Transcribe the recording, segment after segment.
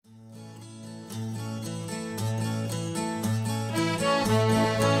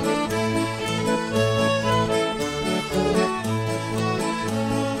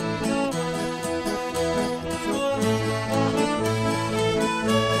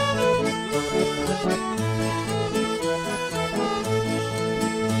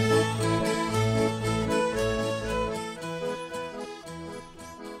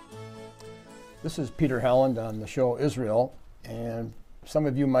This is Peter Helland on the show Israel, and some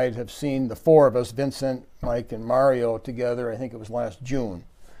of you might have seen the four of us, Vincent, Mike, and Mario, together. I think it was last June.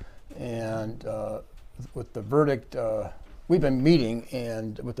 And with the verdict, we've been meeting,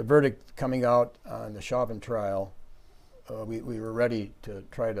 and with the verdict coming out on the Chauvin trial, we were ready to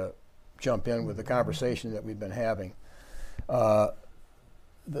try to jump in with the conversation that we've been having. The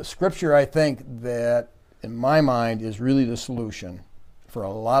scripture, I think, that in my mind is really the solution for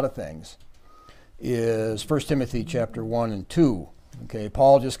a lot of things is 1 Timothy chapter 1 and 2. Okay,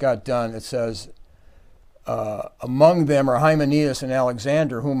 Paul just got done. It says, among them are Hymenaeus and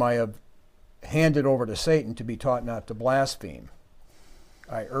Alexander, whom I have handed over to Satan to be taught not to blaspheme.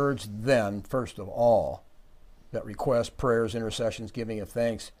 I urge then, first of all, that requests, prayers, intercessions, giving of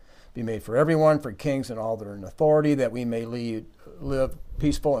thanks be made for everyone, for kings and all that are in authority, that we may live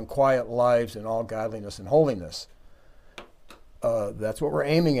peaceful and quiet lives in all godliness and holiness. That's what we're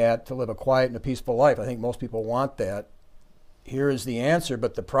aiming at, to live a quiet and a peaceful life. I think most people want that. Here is the answer,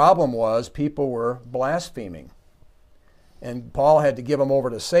 but the problem was people were blaspheming. And Paul had to give them over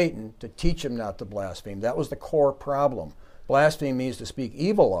to Satan to teach them not to blaspheme. That was the core problem. Blaspheme means to speak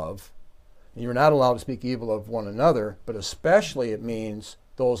evil of, and you're not allowed to speak evil of one another, but especially it means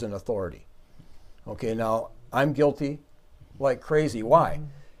those in authority. Okay, now I'm guilty like crazy. Why?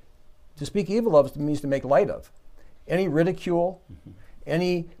 To speak evil of means to make light of. Any ridicule,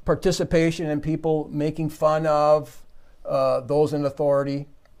 any participation in people making fun of those in authority,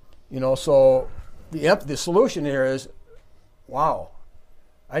 so the solution here is, wow,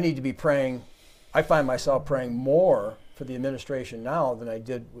 I need to be praying. I find myself praying more for the administration now than I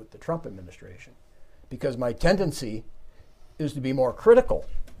did with the Trump administration, because my tendency is to be more critical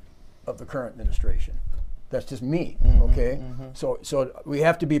of the current administration. That's just me, okay? So we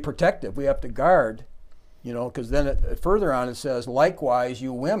have to be protective. We have to guard, because then further on it says, likewise,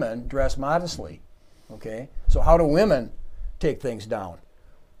 you women dress modestly, okay? So how do women take things down?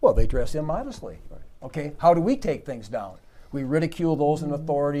 Well, they dress immodestly, okay? How do we take things down? We ridicule those in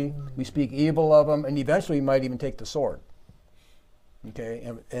authority, we speak evil of them, and eventually we might even take the sword,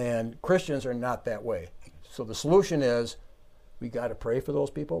 okay? And Christians are not that way. So the solution is, we got to pray for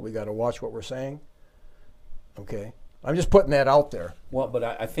those people. We got to watch what we're saying. Okay, I'm just putting that out there. Well, but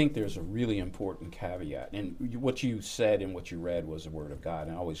I think there's a really important caveat, and what you said and what you read was the Word of God.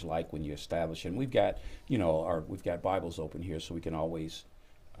 And I always like when you establish, and we've got, we've got Bibles open here, so we can always,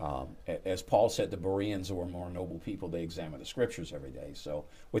 as Paul said, the Bereans were more noble people. They examine the Scriptures every day. So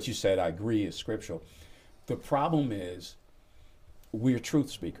what you said, I agree, is scriptural. The problem is, we're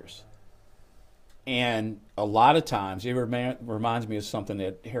truth speakers. And a lot of times, it reminds me of something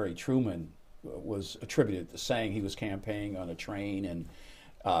that Harry Truman was attributed to saying. He was campaigning on a train, and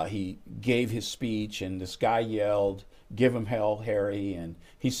he gave his speech, and this guy yelled, "Give him hell, Harry." And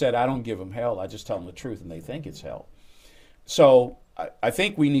he said, "I don't give him hell, I just tell them the truth, and they think it's hell." So I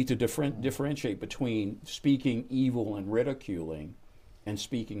think we need to differentiate between speaking evil and ridiculing and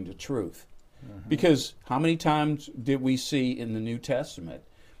speaking the truth. Because how many times did we see in the New Testament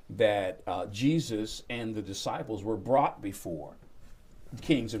that Jesus and the disciples were brought before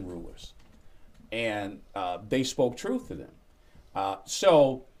kings and rulers, and they spoke truth to them.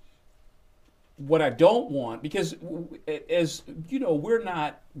 So what I don't want, because as you know, we're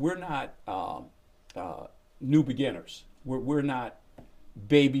not new beginners. We're not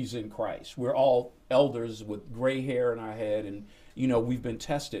babies in Christ. We're all elders with gray hair in our head, and we've been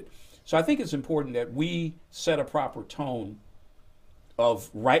tested. So I think it's important that we set a proper tone of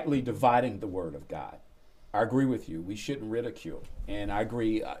rightly dividing the Word of God. I agree with you. We shouldn't ridicule. And I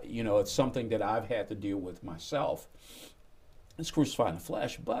agree, it's something that I've had to deal with myself. It's crucifying the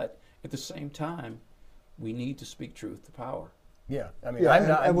flesh, but at the same time, we need to speak truth to power. Yeah, I mean,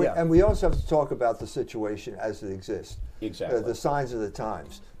 yeah. And we also have to talk about the situation as it exists. Exactly. The signs of the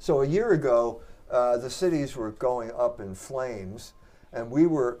times. So a year ago, the cities were going up in flames, and we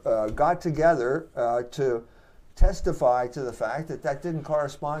got together to testify to the fact that didn't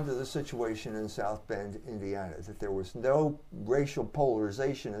correspond to the situation in South Bend, Indiana, that there was no racial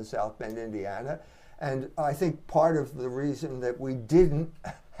polarization in South Bend, Indiana. And I think part of the reason that we didn't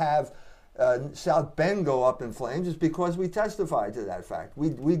have South Bend go up in flames is because we testified to that fact.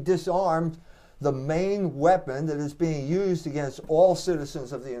 We disarmed the main weapon that is being used against all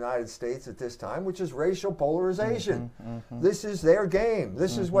citizens of the United States at this time, which is racial polarization. This is their game.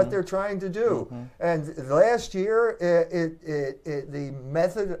 This is what they're trying to do. And last year, the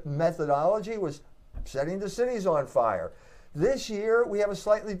methodology was setting the cities on fire. This year, we have a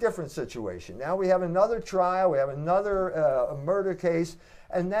slightly different situation. Now we have another trial, we have another murder case,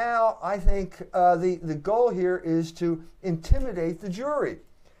 and now I think the goal here is to intimidate the jury.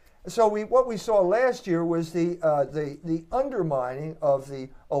 So what we saw last year was the undermining of the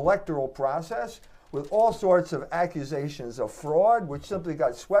electoral process with all sorts of accusations of fraud, which simply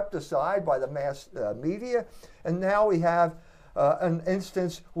got swept aside by the mass media. And now we have an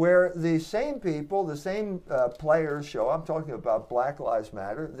instance where the same people, the same players show, I'm talking about Black Lives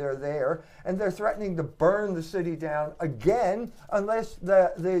Matter, they're there, and they're threatening to burn the city down again unless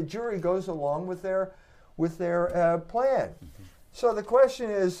the jury goes along with their plan. So the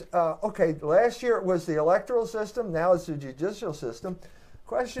question is, okay, last year it was the electoral system, now it's the judicial system.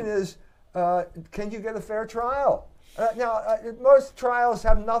 Question is, can you get a fair trial? Most trials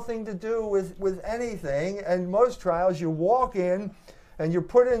have nothing to do with anything, and most trials you walk in and you're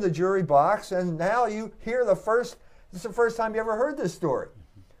put in the jury box, and now you hear this is the first time you ever heard this story.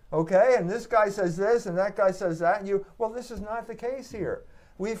 Okay, and this guy says this and that guy says that, and well, this is not the case here.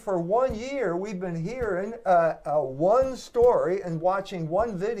 For 1 year, we've been hearing one story and watching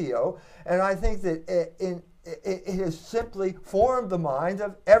one video, and I think that it has simply formed the mind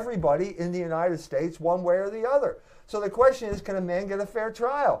of everybody in the United States one way or the other. So the question is, can a man get a fair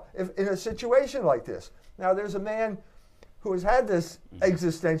trial in a situation like this? Now, there's a man who has had this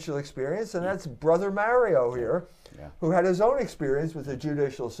existential experience, and that's Brother Mario here, who had his own experience with the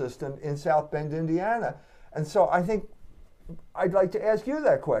judicial system in South Bend, Indiana. And so I think I'd like to ask you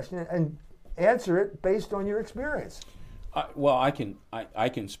that question and answer it based on your experience. Well, I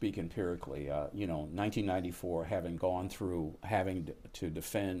can speak empirically. 1994, having gone through having to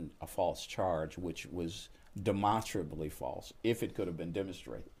defend a false charge, which was demonstrably false, if it could have been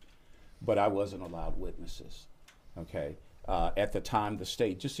demonstrated, but I wasn't allowed witnesses. Okay. At the time, the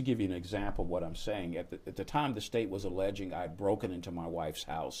state, just to give you an example of what I'm saying, at the time, the state was alleging I had broken into my wife's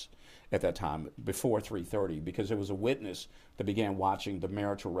house at that time before 3:30 because there was a witness that began watching the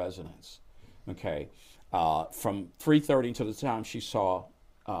marital residence. Okay. From 3:30 to the time she saw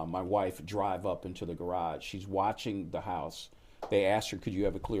my wife drive up into the garage, she's watching the house. They asked her, could you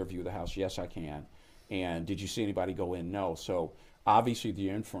have a clear view of the house? Yes, I can. And did you see anybody go in? No. So obviously the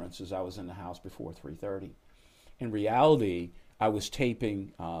inference is I was in the house before 3:30. In reality, I was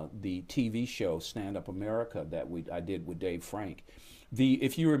taping the TV show Stand Up America that I did with Dave Frank.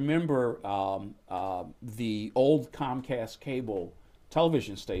 If you remember, the old Comcast cable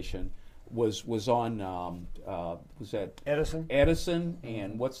television station was on was that Edison? Edison,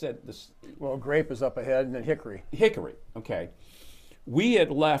 and what's that? Well, Grape is up ahead, and then Hickory. Hickory, okay. We had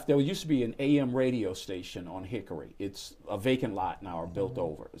left. There used to be an AM radio station on Hickory. It's a vacant lot now, or built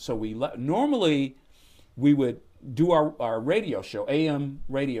over. So we normally we would do our radio show, AM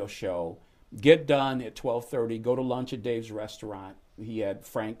radio show, get done at 12:30, go to lunch at Dave's restaurant. He had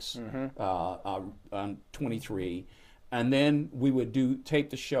Frank's on 23. And then we would tape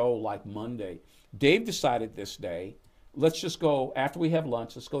the show like Monday. Dave decided this day, let's just go, after we have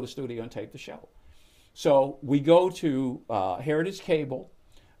lunch, let's go to the studio and tape the show. So we go to Heritage Cable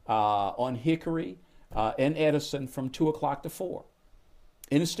on Hickory and Edison from 2 o'clock to 4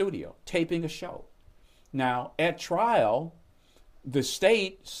 in the studio, taping a show. Now, at trial, the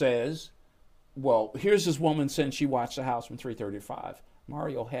state says, well, here's this woman saying she watched the house from 3:30 to 5.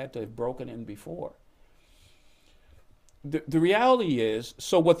 Mario had to have broken in before. The reality is,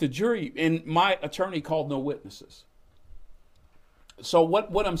 so what the jury, and my attorney called no witnesses. So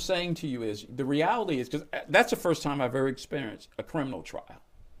what I'm saying to you is, the reality is, because that's the first time I've ever experienced a criminal trial.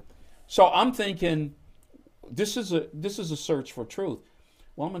 So I'm thinking, this is a search for truth.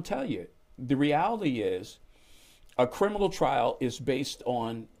 Well, I'm going to tell you, the reality is, a criminal trial is based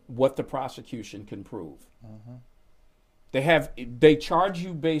on what the prosecution can prove. They charge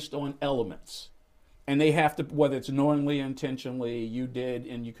you based on elements. And they have to, whether it's knowingly, intentionally, you did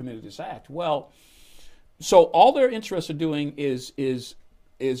and you committed this act. Well, so all they're interested in doing is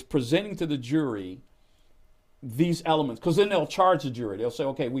presenting to the jury these elements, because then they'll charge the jury. They'll say,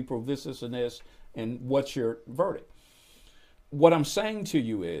 okay, we prove this, this, and this, and what's your verdict? What I'm saying to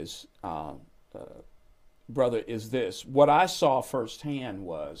you is, brother, is this. What I saw firsthand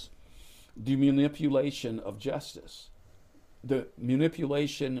was the manipulation of justice, the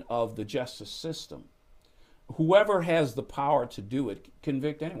manipulation of the justice system. Whoever has the power to do it,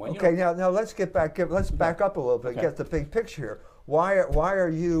 convict anyone. Okay, now let's get back. Let's back up a little bit. Okay. Get the big picture here. Why are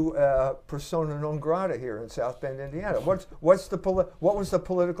you persona non grata here in South Bend, Indiana? What was the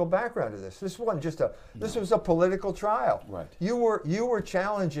political background of this? This wasn't just this was a political trial. Right. You were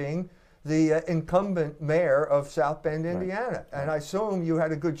challenging the incumbent mayor of South Bend, Indiana. Right. And I assume you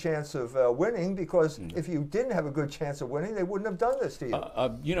had a good chance of winning, because if you didn't have a good chance of winning, they wouldn't have done this to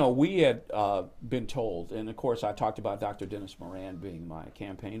you. We had been told, and of course I talked about Dr. Dennis Moran being my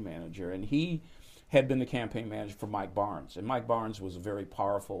campaign manager, and he had been the campaign manager for Mike Barnes, and Mike Barnes was a very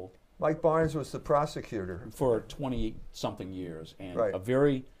powerful Mike Barnes was the prosecutor. for 20-something years, and Right. a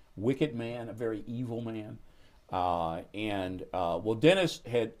very wicked man, a very evil man. Well, Dennis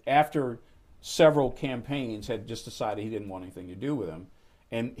had, after several campaigns, had just decided he didn't want anything to do with him,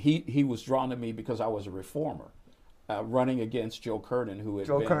 and he was drawn to me because I was a reformer, running against Joe Kernan, who had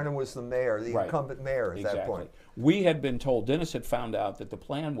Joe been, Kernan was the mayor, the Right. incumbent mayor at exactly. that point. We had been told, Dennis had found out that the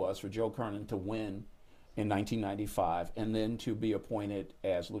plan was for Joe Kernan to win in 1995 and then to be appointed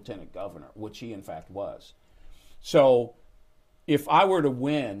as lieutenant governor, which he in fact was. So if I were to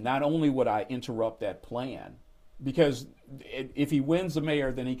win, not only would I interrupt that plan, because if he wins the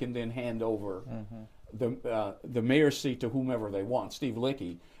mayor, then he can then hand over the mayor's seat to whomever they want, Steve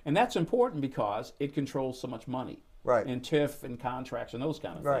Lickey. And that's important because it controls so much money. Right. And TIF and contracts and those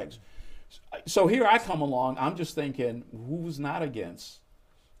kind of Right. things. So here I come along, I'm just thinking, who's not against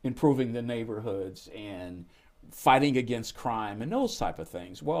improving the neighborhoods and fighting against crime and those type of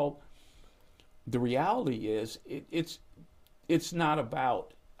things? Well, the reality is it's not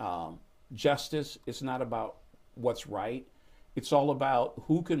about justice. It's not about what's right. It's all about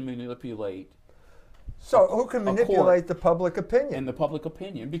who can manipulate So who can a court manipulate the public opinion? and the public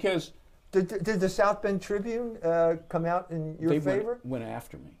opinion, because Did the South Bend Tribune come out in your they favor? went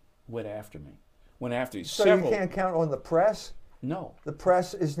after me. Went after me. So Several, you can't count on the press? no. The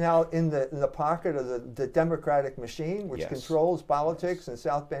press is now in the pocket of the Democratic machine, which Yes. controls politics in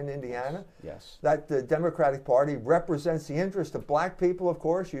South Bend, Indiana. Yes. That the Democratic Party represents the interest of black people, of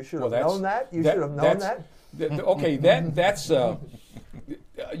course. You should have Well, known that. You should have known that. Okay, that's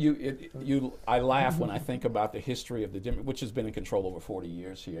I laugh when I think about the history of the which has been in control over 40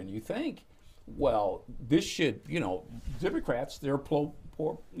 years here, and you think, well, this should, Democrats, they're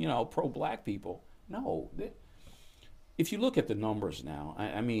pro-black people. No, if you look at the numbers now,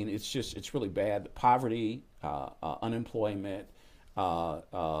 I mean, it's really bad. Poverty, unemployment,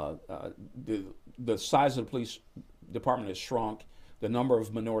 the size of the police department has shrunk. The number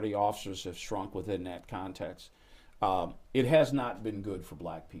of minority officers have shrunk within that context. It has not been good for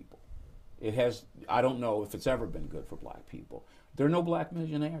black people. I don't know if it's ever been good for black people. There are no black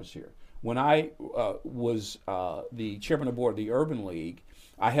millionaires here. When I was the chairman of the board of the Urban League,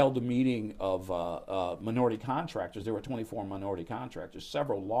 I held a meeting of minority contractors. There were 24 minority contractors,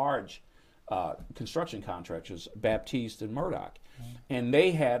 several large construction contractors, Baptiste and Murdoch, and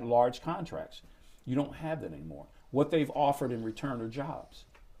they had large contracts. You don't have that anymore. What they've offered in return are jobs,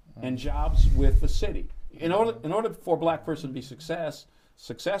 and jobs with the city. In order for a black person to be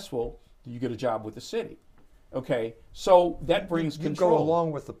successful, you get a job with the city. Okay, so that brings You control. go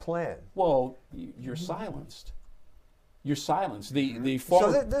along with the plan. Well, you're silenced. You're silenced. The So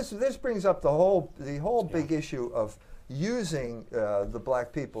former, this brings up the whole big issue of using the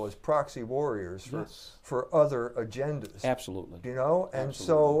black people as proxy warriors Yes. for other agendas. absolutely. You know, and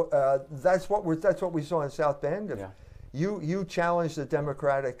so that's what we saw in South Bend. If Yeah. you challenge the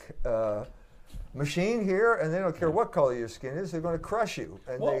Democratic machine here, and they don't care what color your skin is, they're going to crush you.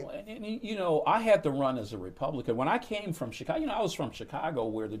 And Well, and I had to run as a Republican. When I came from Chicago, I was from Chicago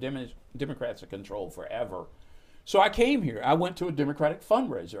where the Democrats have controlled forever. So I came here. I went to a Democratic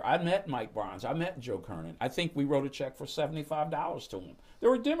fundraiser. I met Mike Barnes. I met Joe Kernan. I think we wrote a check for $75 to him. There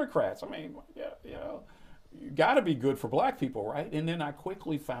were Democrats. I mean, you got to be good for black people, right? And then I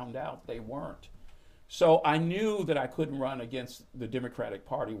quickly found out they weren't. So I knew that I couldn't run against the Democratic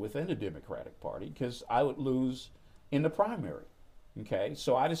Party within the Democratic Party because I would lose in the primary. Okay,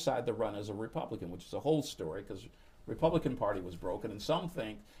 so I decided to run as a Republican, which is a whole story because Republican Party was broken, and some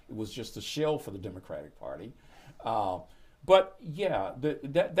think it was just a shill for the Democratic Party. But yeah,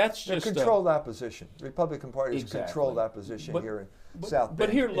 that's they're just controlled opposition. Republican Party is Exactly. controlled opposition But- here in South Bend. But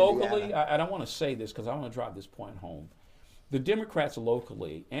here locally, Indiana. I don't want to say this because I want to drive this point home. The Democrats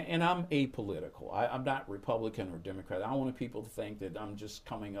locally, and I'm apolitical. I'm not Republican or Democrat. I don't want people to think that I'm just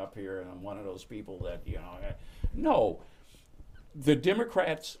coming up here and I'm one of those people that, no. The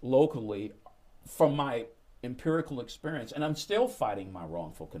Democrats locally, from my empirical experience, and I'm still fighting my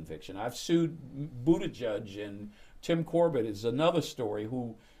wrongful conviction. I've sued Buttigieg, and Tim Corbett is another story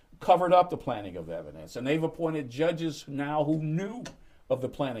who covered up the planting of evidence, and they've appointed judges now who knew of the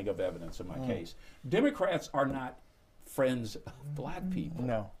planting of evidence in my case. Democrats are not friends of black people,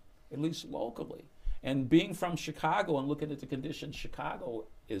 No. at least locally. And being from Chicago and looking at the conditions Chicago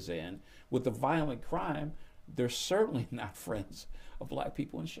is in with the violent crime, they're certainly not friends of black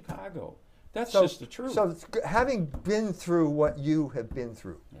people in Chicago. That's just the truth. So having been through what you have been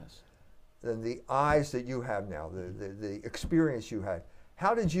through, yes. and the eyes that you have now, the experience you had,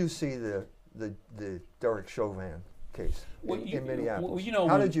 how did you see the Derek Chauvin case in Minneapolis. Well, you know,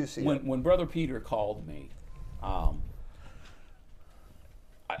 How did you see it? When Brother Peter called me, I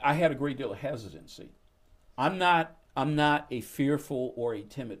had a great deal of hesitancy. I'm not a fearful or a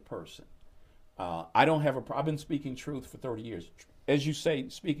timid person. I don't have I've been speaking truth for 30 years. As you say,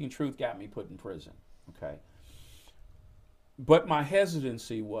 speaking truth got me put in prison. Okay. But my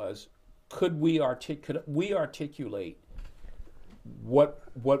hesitancy was, could we articulate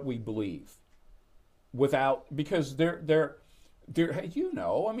what we believe without, because they're you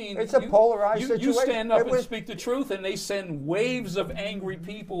know, I mean, it's a polarized situation. You stand up and speak the truth, and they send waves of angry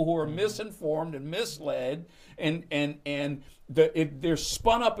people who are misinformed and misled, and they're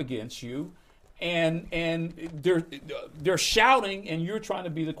spun up against you, and they're shouting, and you're trying to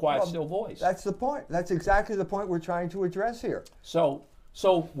be the quiet, still voice. That's the point. That's exactly the point we're trying to address here. So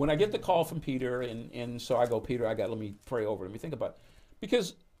when I get the call from Peter, and so I go, Peter, let me pray over it. Let me think about it.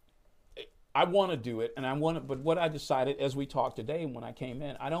 Because I want to do it, but what I decided as we talked today and when I came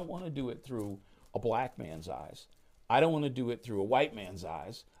in, I don't want to do it through a black man's eyes. I don't want to do it through a white man's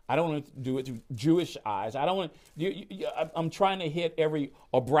eyes. I don't want to do it through Jewish eyes. I don't want. I'm trying to hit a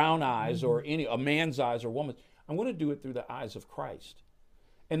brown eyes or a man's eyes or woman's. I'm going to do it through the eyes of Christ.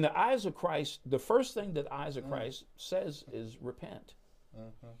 And the eyes of Christ, the first thing that eyes of Christ says is repent.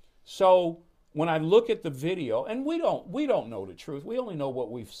 So when I look at the video, and we don't know the truth. We only know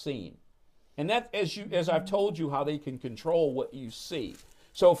what we've seen. And that, as I've told you, how they can control what you see.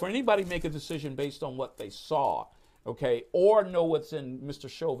 So for anybody to make a decision based on what they saw, okay, or know what's in Mr.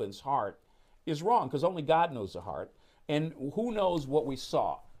 Chauvin's heart, is wrong, because only God knows the heart, and who knows what we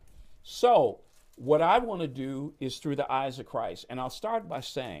saw. So what I want to do is through the eyes of Christ. And I'll start by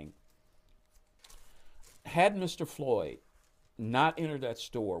saying, had Mr. Floyd not entered that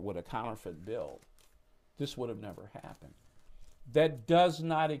store with a counterfeit bill, this would have never happened. That does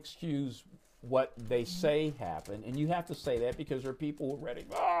not excuse what they say happened, and you have to say that because there are people who are ready,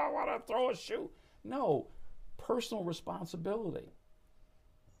 I want to throw a shoe. No, personal responsibility.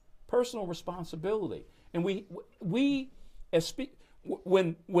 Personal responsibility. And when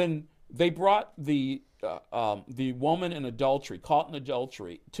they brought the woman in adultery, caught in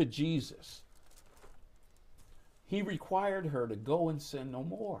adultery, to Jesus, he required her to go and sin no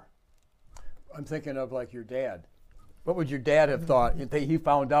more. I'm thinking of like your dad. What would your dad have thought if he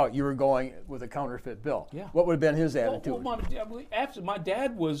found out you were going with a counterfeit bill? Yeah. What would have been his attitude? Well, my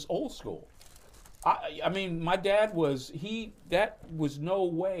dad was old school. I mean, my dad was, that was no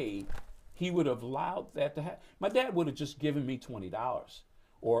way he would have allowed that to happen. My dad would have just given me $20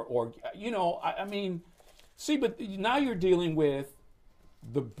 or you know, I mean, see, but now you're dealing with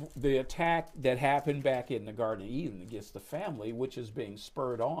the attack that happened back in the Garden of Eden against the family, which is being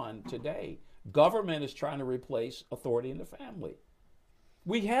spurred on today. Government is trying to replace authority in the family.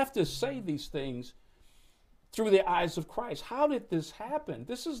 We have to say these things through the eyes of Christ. How did this happen?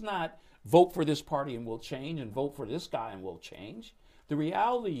 This is not vote for this party and we'll change, and vote for this guy and we'll change. The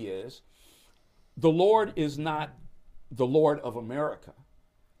reality is the Lord is not the Lord of America.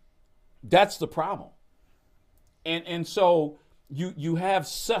 That's the problem. And so you have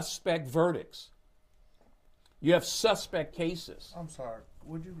suspect verdicts. You have suspect cases. I'm sorry.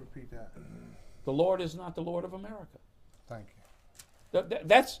 Would you repeat that? The Lord is not the Lord of America. Thank you.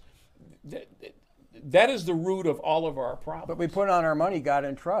 That is the root of all of our problems. But we put on our money, God,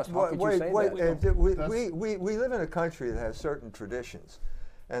 in trust. How could you say that? We live in a country that has certain traditions.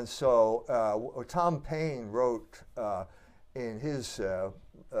 And so Tom Paine wrote in his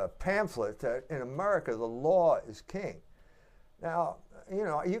pamphlet that in America the law is king. Now, you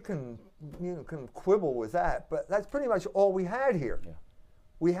know, you can quibble with that, but that's pretty much all we had here. Yeah.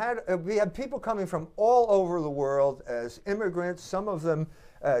 We had people coming from all over the world as immigrants, some of them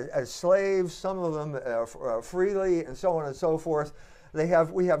as slaves, some of them freely, and so on and so forth. We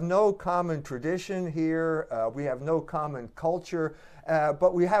have no common tradition here. We have no common culture,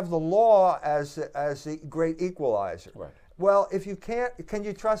 but we have the law as the great equalizer. Right. Well, if you can't, can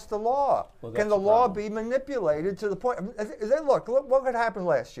you trust the law? Well, can the law be manipulated to the point? Look what could happen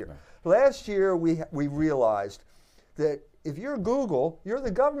last year. Right. Last year, we realized that if you're Google, you're the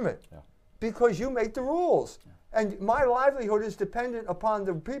government, because you make the rules. Yeah. And my livelihood is dependent upon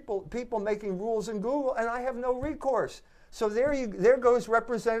the people making rules in Google, and I have no recourse. So there goes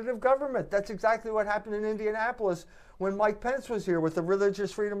representative government. That's exactly what happened in Indianapolis when Mike Pence was here with the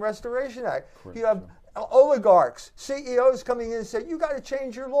Religious Freedom Restoration Act. You have oligarchs, CEOs coming in and saying, you got to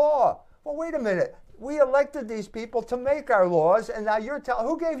change your law. Well, wait a minute. We elected these people to make our laws, and now you're telling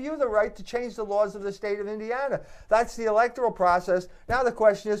who gave you the right to change the laws of the state of Indiana? That's the electoral process. Now the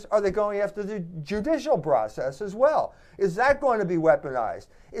question is, are they going after the judicial process as well? Is that going to be weaponized?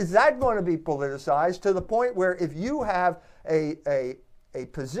 Is that going to be politicized to the point where if you have a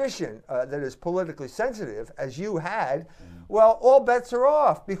position that is politically sensitive, as you had, well, all bets are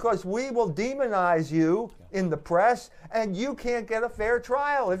off because we will demonize you in the press and you can't get a fair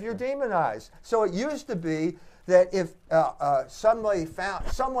trial if you're demonized. So it used to be that if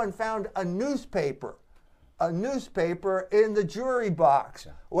someone found a newspaper in the jury box,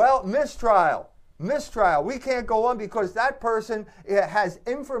 well, mistrial. We can't go on because that person has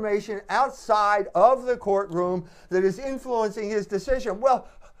information outside of the courtroom that is influencing his decision. Well,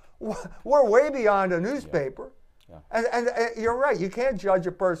 we're way beyond a newspaper. And you're right, you can't judge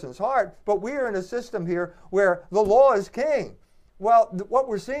a person's heart, but we are in a system here where the law is king. Well, what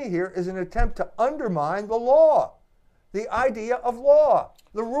we're seeing here is an attempt to undermine the law, the idea of law,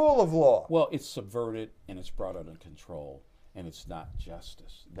 the rule of law. Well, it's subverted and it's brought under control. And it's not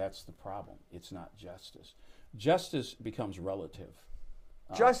justice. That's the problem. It's not justice. Justice becomes relative.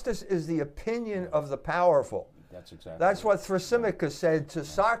 Justice is the opinion of the powerful. That's exactly. That's what Thrasymachus said to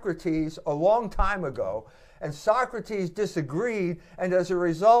Socrates a long time ago. And Socrates disagreed, and as a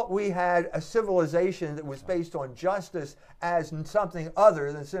result, we had a civilization that was based on justice as something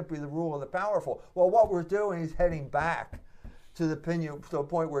other than simply the rule of the powerful. Well, what we're doing is heading back to the opinion, to a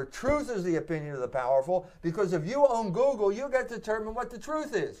point where truth is the opinion of the powerful, because if you own Google, you get to determine what the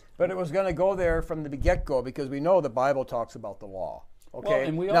truth is. But it was going to go there from the get-go because we know the Bible talks about the law. Okay. Well,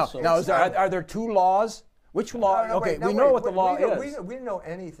 and we now, also are there two laws? Which law? We know what the law is. We didn't know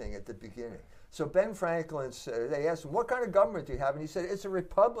anything at the beginning. So Ben Franklin said, they asked him, what kind of government do you have? And he said, it's a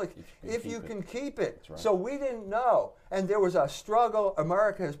republic if you can keep it. That's right. So we didn't know. And there was a struggle.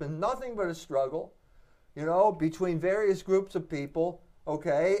 America has been nothing but a struggle, between various groups of people,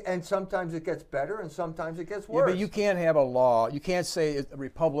 okay? And sometimes it gets better and sometimes it gets worse. Yeah, but you can't have a law. You can't say it's a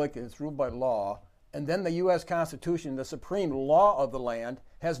republic and it's ruled by law, and then the U.S. Constitution, the supreme law of the land,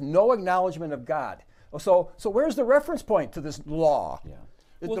 has no acknowledgement of God. So where's the reference point to this law? Yeah.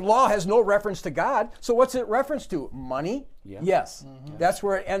 The law has no reference to God, so what's it reference to? Money? Yeah. Yes. That's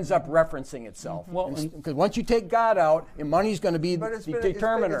where it ends up referencing itself. Well, because once you take God out, and money's going to be the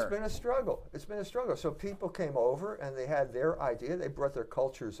determiner. It's been a struggle. It's been a struggle. So people came over and they had their idea. They brought their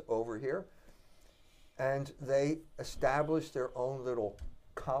cultures over here, and they established their own little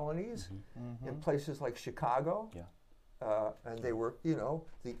colonies in places like Chicago. Yeah. And they were,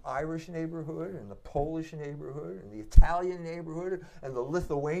 the Irish neighborhood and the Polish neighborhood and the Italian neighborhood and the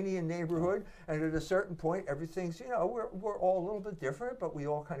Lithuanian neighborhood. And at a certain point, everything's, we're all a little bit different, but we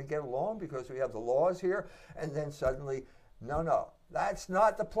all kind of get along because we have the laws here. And then suddenly, no, that's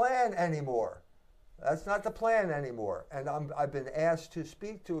not the plan anymore. That's not the plan anymore. And I've been asked to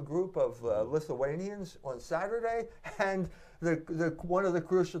speak to a group of Lithuanians on Saturday, and one of the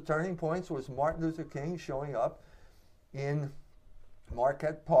crucial turning points was Martin Luther King showing up in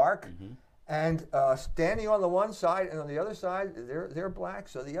Marquette Park, and standing on the one side, and on the other side, they're black.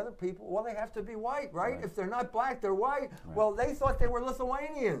 So the other people, well, they have to be white, right? If they're not black, they're white. Right. Well, they thought they were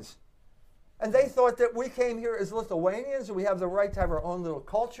Lithuanians. And they thought that we came here as Lithuanians, and we have the right to have our own little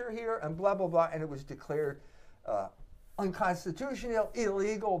culture here, and blah, blah, blah. And it was declared unconstitutional,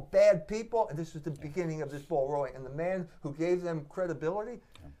 illegal, bad people. And this was the beginning of this ball rolling. And the man who gave them credibility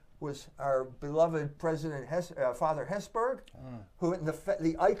was our beloved President Father Hesburgh, who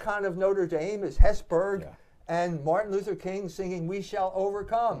the icon of Notre Dame is Hesburgh, and Martin Luther King singing "We Shall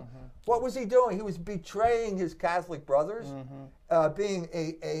Overcome." What was he doing? He was betraying his Catholic brothers, being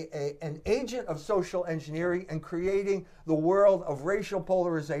an agent of social engineering and creating the world of racial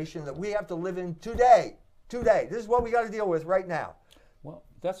polarization that we have to live in today. Today, this is what we got to deal with right now. Well,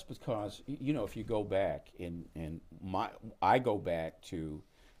 that's because if you go back I go back to.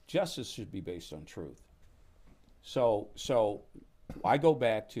 Justice should be based on truth. So I go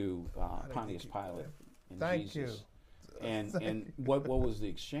back to Pontius Pilate and Jesus. And what was the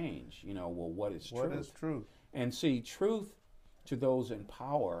exchange? What is truth? What is truth? And see, truth to those in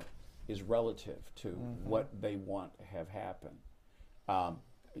power is relative to what they want to have happen.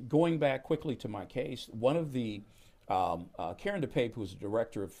 Going back quickly to my case, one of the Karen DePape, who's the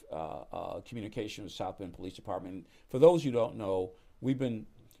director of communication with South Bend Police Department. For those who don't know, we've been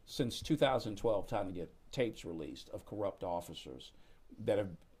since 2012 trying to get tapes released of corrupt officers that have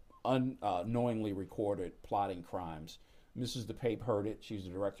unknowingly recorded plotting crimes. Mrs. DePape heard it. She's the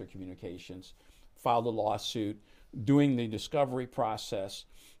director of communications, filed a lawsuit during the discovery process,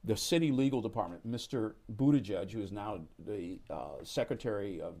 the city legal department, Mr. Buttigieg, who is now the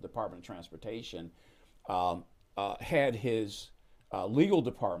Secretary of the Department of Transportation, had his legal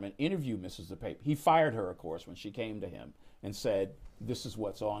department interview Mrs. DePape. He fired her, of course, when she came to him and said, "This is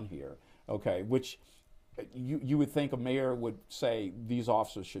what's on here." Okay, which you would think a mayor would say these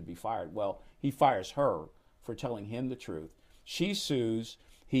officers should be fired. Well, he fires her for telling him the truth. She sues.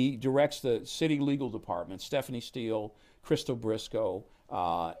 He directs the city legal department, Stephanie Steele, Crystal Briscoe,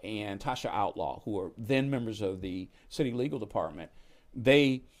 and Tasha Outlaw, who are then members of the city legal department.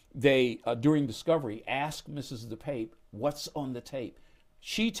 They during discovery ask Mrs. DePape what's on the tape.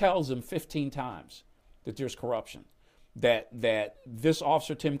 She tells them 15 times that there's corruption, that this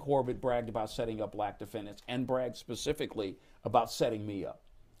officer Tim Corbett bragged about setting up black defendants and bragged specifically about setting me up.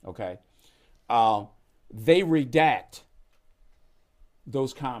 Okay, they redact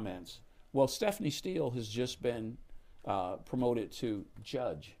those comments. Well, Stephanie Steele has just been promoted to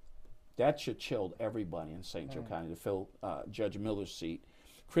judge. That should chill everybody in St. Joe County to fill Judge Miller's seat.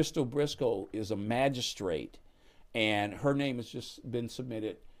 Crystal Briscoe is a magistrate, and her name has just been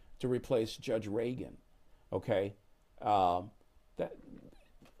submitted to replace Judge Reagan. Okay,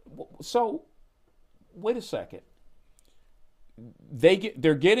 so wait a second.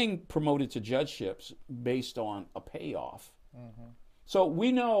 They're getting promoted to judgeships based on a payoff. Mm-hmm. So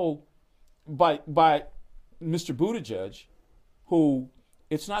we know by Mr. Buttigieg, who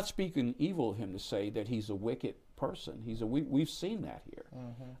it's not speaking evil of him to say that he's a wicked person. We've seen that here.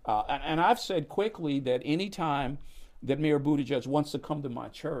 Mm-hmm. And I've said quickly that any time that Mayor Buttigieg wants to come to my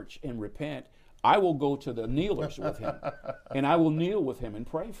church and repent, I will go to the kneelers with him, and I will kneel with him and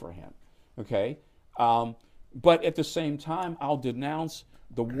pray for him. Okay, but at the same time, I'll denounce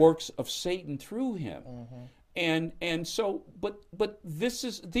the works of Satan through him. Mm-hmm. And so, but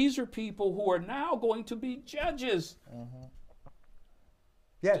these are people who are now going to be judges. Mm-hmm.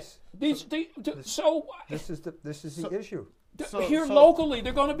 Yes. This is the issue. Here locally,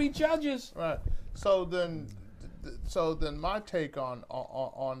 they're going to be judges. Right. So then my take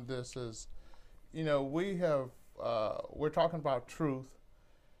on this is, we're talking about truth.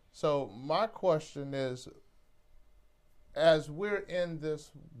 So my question is, as we're in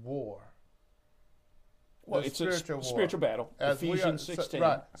this war, well, it's a spiritual battle. Ephesians 16.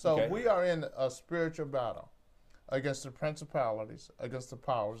 Right. So we are in a spiritual battle against the principalities, against the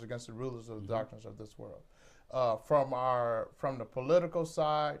powers, against the rulers of the darkness of this world. From the political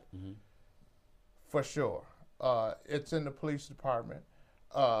side, for sure. It's in the police department.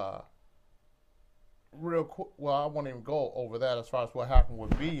 Real quick, well, I won't even go over that as far as what happened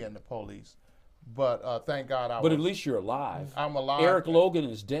with me and the police. But thank God But at least you're alive. I'm alive. Eric Logan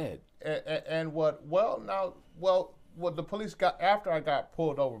is dead. And what the police got, after I got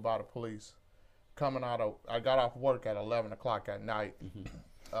pulled over by the police, I got off work at 11 o'clock at night.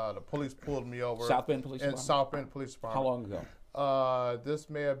 Mm-hmm. The police pulled me over. South Bend Police Department? In South Bend Police Department. How long ago? This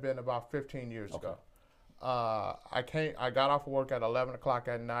may have been about 15 years ago. I got off work at 11 o'clock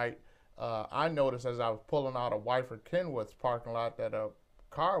at night. I noticed as I was pulling out of Wyford Kenwood's parking lot that a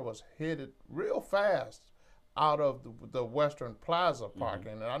car was headed real fast out of the Western Plaza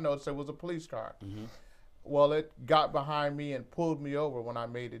parking, and I noticed it was a police car. Mm-hmm. Well, it got behind me and pulled me over when I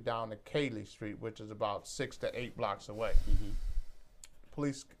made it down to Cayley Street, which is about 6 to 8 blocks away. Mm-hmm.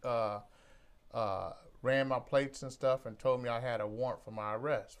 Police ran my plates and stuff and told me I had a warrant for my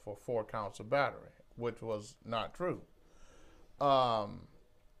arrest for 4 counts of battery, which was not true. So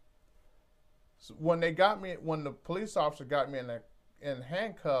when the police officer got me in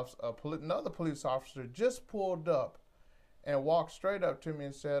handcuffs, another police officer just pulled up and walked straight up to me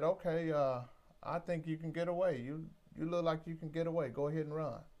and said, "Okay, I think you can get away. You look like you can get away. Go ahead and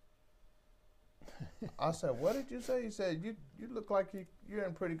run." I said, "What did you say?" He said, "You look like you're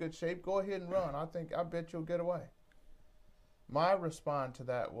in pretty good shape. Go ahead and run. I bet you'll get away." My response to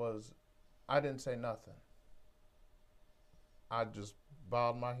that was, I didn't say nothing. I just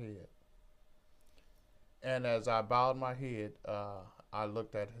bowed my head. And as I bowed my head, I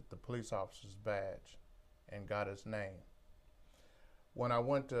looked at the police officer's badge and got his name. When I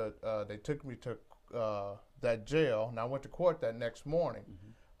went to, they took me to that jail, and I went to court that next morning.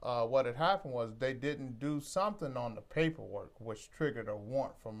 Mm-hmm. What had happened was they didn't do something on the paperwork which triggered a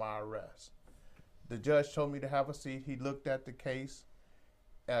warrant for my arrest. The judge told me to have a seat. He looked at the case,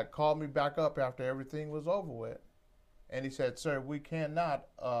 called me back up after everything was over with, and he said, "Sir, we cannot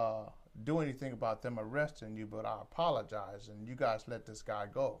do anything about them arresting you, but I apologize, and you guys let this guy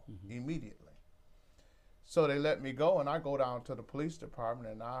go immediately." So they let me go, and I go down to the police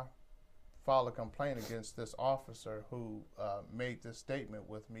department, and I file a complaint against this officer who made this statement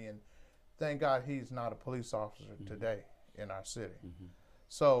with me. And thank God he's not a police officer today in our city.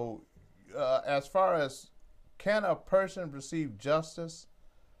 So, as far as can a person receive justice?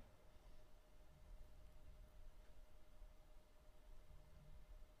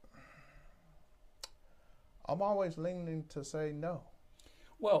 I'm always leaning to say no.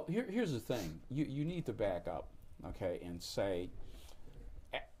 Well, here's the thing. You need to back up, okay, and say,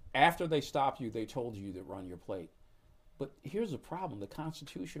 after they stopped you, they told you to run your plate. But here's the problem. The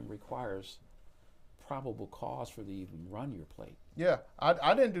Constitution requires probable cause for the even run your plate. Yeah,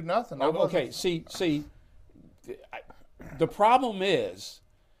 I didn't do nothing. Okay, see, the problem is,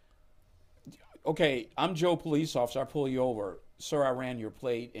 okay, I'm Joe, police officer, I pull you over. Sir, I ran your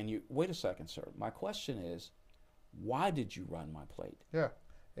plate, and you, wait a second, sir. My question is, why did you run my plate? Yeah,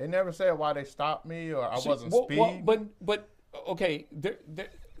 they never said why they stopped me or I wasn't speeding. But okay,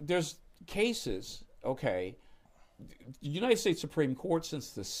 there's cases, okay, the United States Supreme Court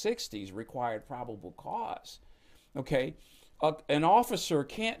since the 60s required probable cause, okay? An officer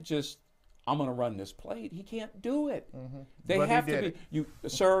can't just, I'm going to run this plate. He can't do it. They But he have to did be,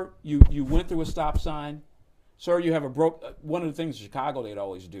 sir, you went through a stop sign. Sir, you have a one of the things in Chicago they'd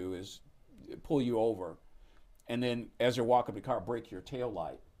always do is pull you over, and then as they're walking to the car, break your tail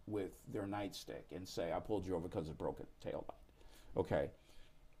light with their nightstick and say, I pulled you over because of broken tail light. Okay.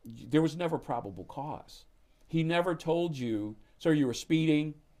 There was never probable cause. He never told you, sir, you were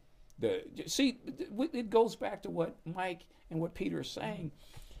speeding. See, it goes back to what Mike and what Peter is saying.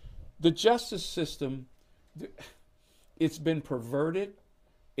 The justice system, it's been perverted.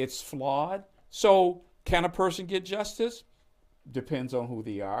 It's flawed. So can a person get justice? Depends on who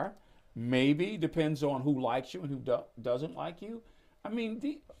they are. Maybe depends on who likes you and who doesn't like you. I mean,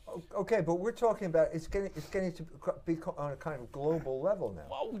 okay, but we're talking about it's getting to be on a kind of global level now.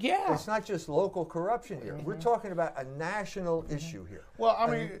 well, yeah. It's not just local corruption here. We're talking about a national issue here. Well, I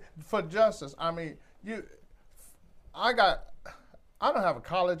mean, for justice, I mean, I don't have a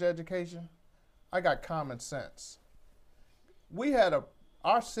college education. I got common sense. We had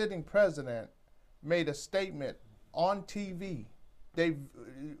our sitting president made a statement on TV.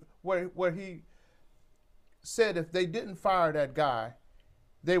 Where he said if they didn't fire that guy,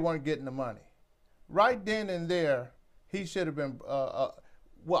 they weren't getting the money. Right then and there, he should have been. Well,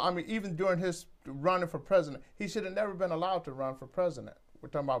 I mean, even during his running for president, he should have never been allowed to run for president. We're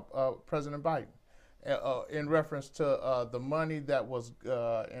talking about President Biden. In reference to the money that was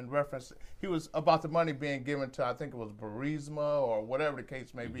he was about the money being given to, I think it was Burisma or whatever the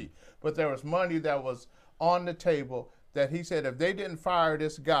case may be. But there was money that was on the table that he said if they didn't fire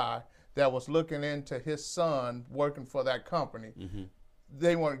this guy that was looking into his son working for that company,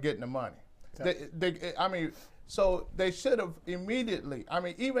 they weren't getting the money. I mean, so they should have immediately, I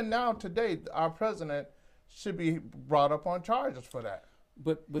mean, even now today, our president should be brought up on charges for that.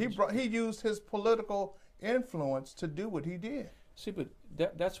 But He used his political influence to do what he did. see, but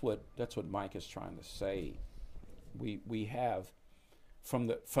that's what Mike is trying to say. We have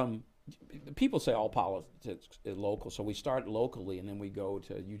from people say all politics is local, so we start locally and then we go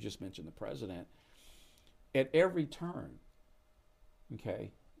to, you just mentioned the president. At every turn,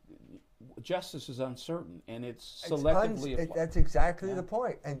 okay, justice is uncertain and it's selectively applied. That's exactly the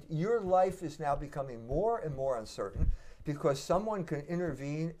point. And your life is now becoming more and more uncertain because someone can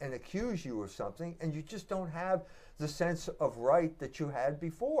intervene and accuse you of something and you just don't have the sense of right that you had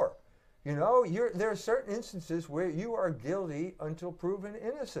before. You know, there are certain instances where you are guilty until proven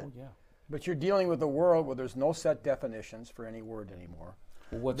innocent. Oh, yeah. But you're dealing with a world where there's no set definitions for any word anymore.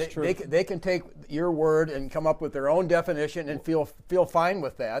 Well, what's true? They can take your word and come up with their own definition and feel fine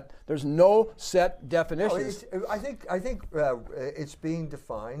with that. There's no set definitions. I think it's being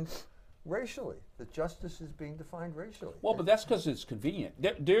defined racially. The justice is being defined racially. Well, but that's because it's convenient.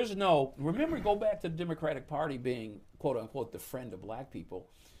 There's no, remember, go back to the Democratic Party being, quote unquote, the friend of black people.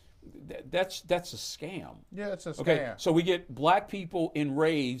 That's a scam. Yeah, it's a scam. Okay, so we get black people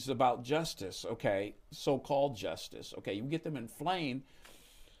enraged about justice, okay, so-called justice. Okay, you get them inflamed,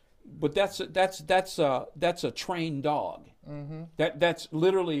 but that's a trained dog. Mm-hmm. That's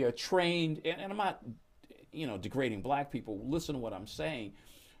literally a trained, and I'm not, degrading black people. Listen to what I'm saying.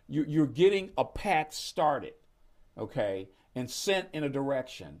 You're getting a pack started, okay, and sent in a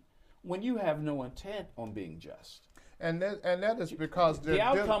direction when you have no intent on being just. And that is because the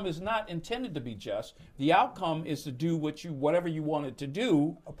outcome is not intended to be just. The outcome is to do whatever you wanted to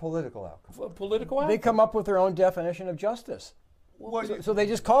do. A political outcome. A political outcome. They come up with their own definition of justice. Well, So they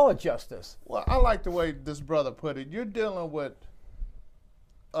just call it justice. Well, I like the way this brother put it. You're dealing with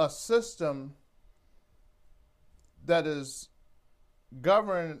a system that is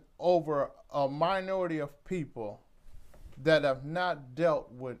governed over a minority of people that have not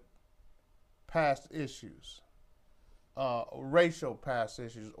dealt with past issues, racial past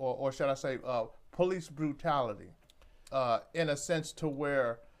issues, or should I say police brutality, in a sense to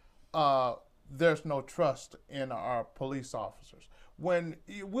where there's no trust in our police officers. When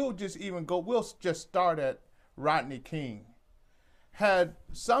we'll just start at Rodney King. Had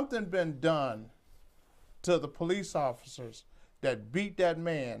something been done to the police officers that beat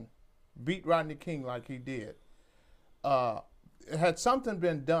Rodney King like he did, had something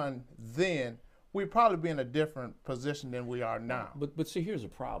been done then, we'd probably be in a different position than we are now. But see, here's a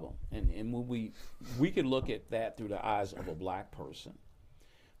problem, and when we could look at that through the eyes of a black person.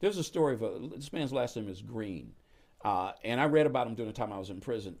 There's a story of this man's last name is Green, and I read about him during the time I was in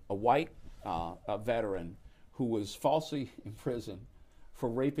prison. A white a veteran who was falsely imprisoned for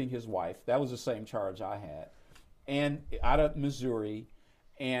raping his wife. That was the same charge I had, and out of Missouri,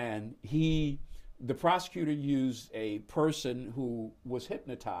 and the prosecutor used a person who was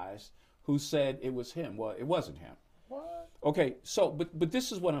hypnotized who said it was him. Well, it wasn't him. What? Okay, so but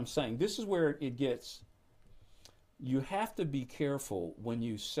this is what I'm saying. This is where it gets. You have to be careful when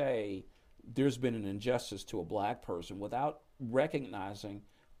you say there's been an injustice to a black person without recognizing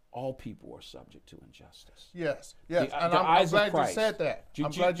all people are subject to injustice. Yes. The And I'm eyes of glad you Christ. said that.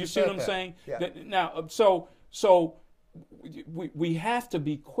 I'm glad you see said what I'm that. saying? Yeah. Now, so we have to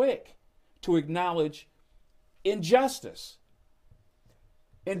be quick to acknowledge injustice.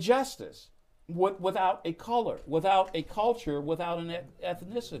 Injustice without a color, without a culture, without an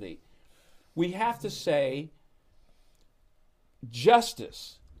ethnicity. We have to say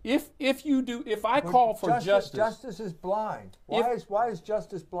justice. If I call for justice, Justice is blind. Why is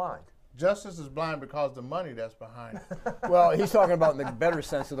justice blind? Justice is blind because the money that's behind it. Well, he's talking about in the better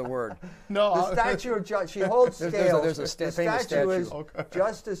sense of the word. No, The statue of justice, she holds There's scales. a The famous statue. is, Okay.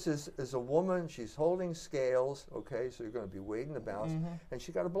 justice is a woman, she's holding scales, okay, so you're going to be weighing the balance, and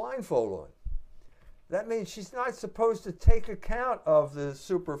she got a blindfold on. That means she's not supposed to take account of the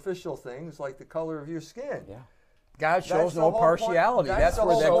superficial things like the color of your skin. yeah. God That's shows the no whole partiality. point. That's That's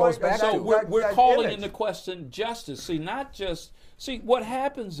where the that whole goes point. back So to. we're that calling image. into question justice. See, what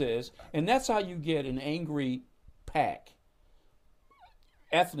happens is, and that's how you get an angry pack,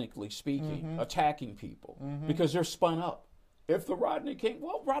 ethnically speaking, attacking people because they're spun up. If the Rodney King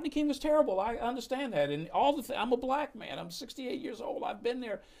was terrible. I understand that, and I'm a black man. I'm 68 years old. I've been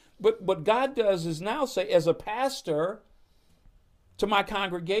there. But what God does is now say, as a pastor, to my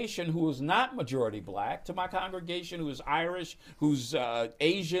congregation who is not majority black, to my congregation who is Irish, who's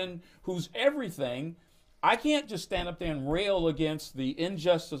Asian, who's everything, I can't just stand up there and rail against the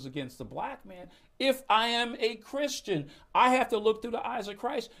injustice against the black man. If I am a Christian, I have to look through the eyes of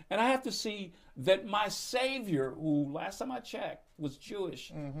Christ, and I have to see that my Savior, who last time I checked was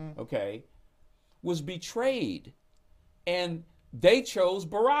Jewish, okay, was betrayed, and they chose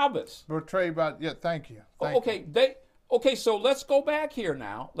Barabbas. Betrayed by, thank you. Thank you. Okay, so let's go back here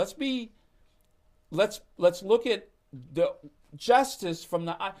now. Let's look at the justice from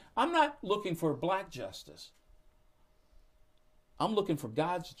the eye. I'm not looking for black justice. I'm looking for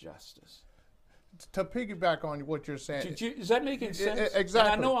God's justice. To piggyback on what you're saying, Is that making sense?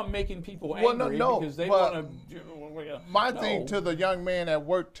 exactly. And I know I'm making people Well, angry no, because they but want to. my thing to the young man at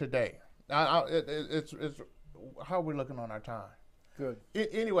work today, it's how are we looking on our time? Good.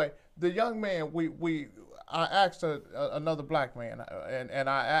 Anyway, the young man, I asked another black man, and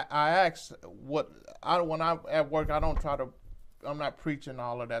I asked when I'm at work, I'm not preaching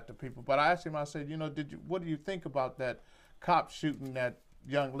all of that to people, but I asked him, I said, what do you think about that cop shooting that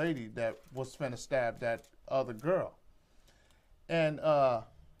young lady that was finna stab that other girl? And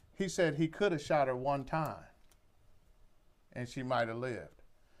he said he could have shot her one time, and she might have lived.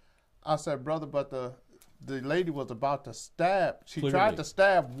 I said, brother, but the lady was about to stab. She tried to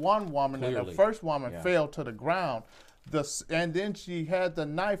stab one woman, and the first woman fell to the ground. And then she had the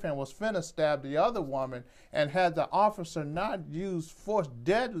knife and was finna stab the other woman. And had the officer not used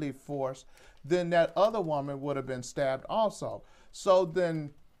deadly force, then that other woman would have been stabbed also. So then,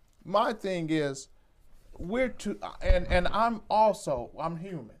 my thing is, and I'm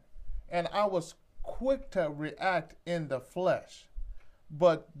human, and I was quick to react in the flesh.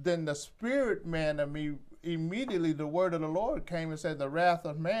 But then the spirit man of me, immediately the word of the Lord came and said, the wrath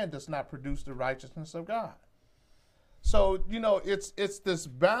of man does not produce the righteousness of God. So, it's this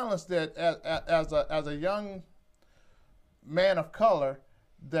balance that as a young man of color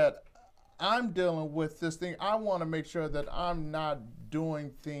that I'm dealing with this thing. I want to make sure that I'm not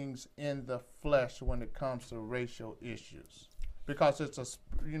doing things in the flesh when it comes to racial issues. Because it's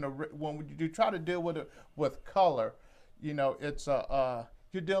when you try to deal with it with color, it's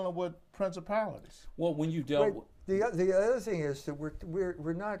you're dealing with principalities. Well, when you dealt with The other thing is that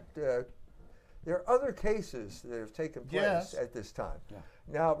we're not There are other cases that have taken place Yes. at this time. Yeah.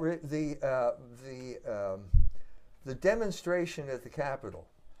 Now, the demonstration at the Capitol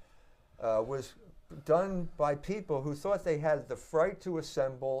was done by people who thought they had the right to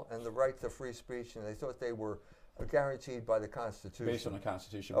assemble and the right to free speech, and they thought they were guaranteed by the Constitution. Based on the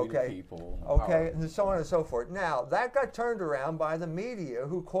Constitution, we the Okay. people. and the Okay, power. and so on and so forth. Now, that got turned around by the media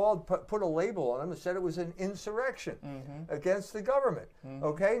who put a label on them and said it was an insurrection against the government.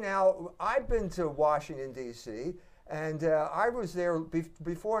 Okay, now, I've been to Washington, D.C., and I was there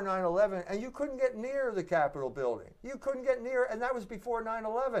before 9/11, and you couldn't get near the Capitol building. You couldn't get near, and that was before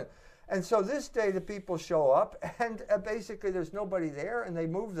 9/11. And so this day the people show up, and basically there's nobody there, and they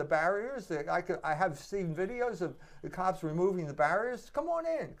move the barriers. I have seen videos of the cops removing the barriers. Come on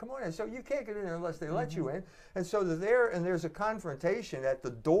in, come on in. So you can't get in there unless they let you in. And so they're there, and there's a confrontation at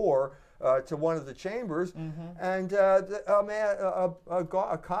the door to one of the chambers, and a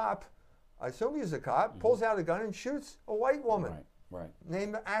cop, I assume he's a cop, pulls out a gun and shoots a white woman Right.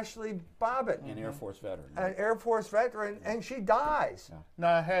 named Ashley Bobbitt, An Air Force veteran. an Air Force veteran, and she dies. Yeah.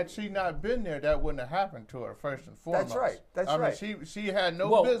 Now, had she not been there, that wouldn't have happened to her, first and foremost. That's right, that's I mean, right. she had no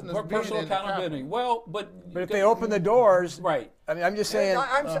Well, business being personal in the accountability. Capitol. Well, but But if they open the doors, right. I mean, I'm just saying.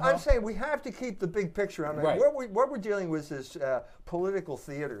 I'm saying we have to keep the big picture. I mean, Right. what we're dealing with is political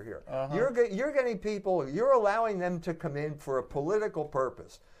theater here. You're getting people, you're allowing them to come in for a political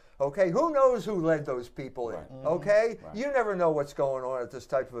purpose. Okay, who knows who led those people in? Right. Okay, Right. you never know what's going on at this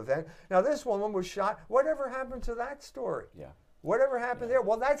type of event. Now, this woman was shot. Whatever happened to that story? Yeah. Whatever happened there?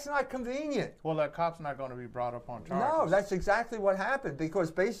 Well, that's not convenient. Well, that cop's not going to be brought up on charges. No, that's exactly what happened,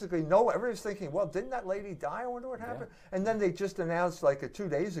 because basically everybody's thinking, well, didn't that lady die? I wonder what happened. And then they just announced 2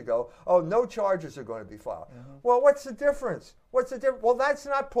 days ago, oh, no charges are going to be filed. Well, what's the difference? What's the difference? Well, that's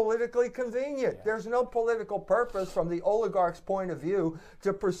not politically convenient. Yeah. There's no political purpose from the oligarch's point of view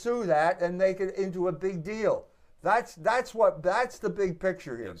to pursue that and make it into a big deal. That's the big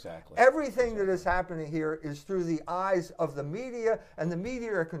picture here. Exactly. Everything that is happening here is through the eyes of the media, and the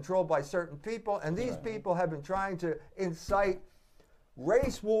media are controlled by certain people, and these people have been trying to incite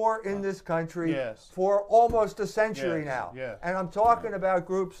race war in this country Yes. for almost a century Yes, now. yes. And I'm talking about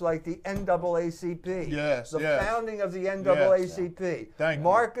groups like the NAACP, Yes, the yes. founding of the NAACP, Thank you.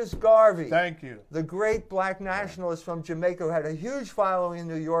 Marcus Garvey, Thank you. the great black nationalist from Jamaica who had a huge following in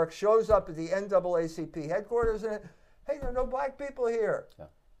New York, shows up at the NAACP headquarters and, hey, there are no black people here. Yeah.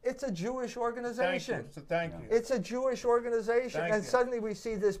 It's a Jewish Thank organization. you. So thank you. It's a Jewish organization. Thank And you. suddenly we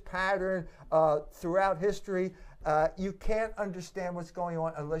see this pattern throughout history. You can't understand what's going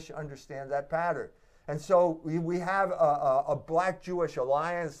on unless you understand that pattern. And so we have a black-Jewish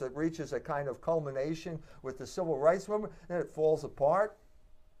alliance that reaches a kind of culmination with the civil rights movement, then it falls apart.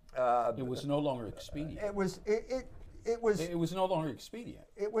 It was no longer expedient. It was It was no longer expedient.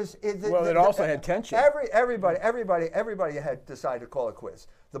 Well, it also had tension. Everybody had decided to call it quits.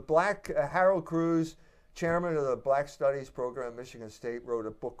 The black Harold Cruz, chairman of the Black Studies program at Michigan State, wrote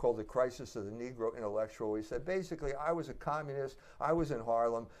a book called The Crisis of the Negro Intellectual. He said, basically, I was a communist. I was in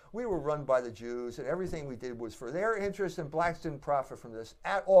Harlem. We were run by the Jews, and everything we did was for their interest, and blacks didn't profit from this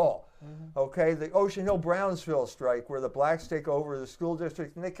at all. Okay, the Ocean Hill-Brownsville strike, where the blacks take over the school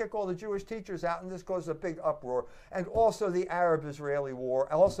district, and they kick all the Jewish teachers out, and this causes a big uproar. And also the Arab-Israeli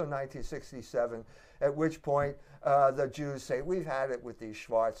War, also 1967, at which point the Jews say, we've had it with these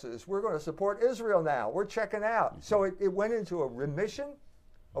Schwarzes. We're going to support Israel now. We're checking out. So it went into a remission,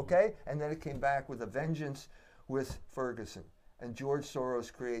 okay? And then it came back with a vengeance with Ferguson. And George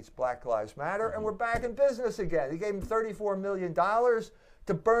Soros creates Black Lives Matter, and we're back in business again. He gave him $34 million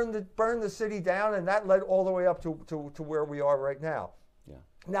to burn the city down, and that led all the way up to where we are right now. Yeah.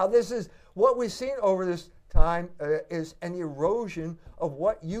 Now, this is what we've seen over this time is an erosion of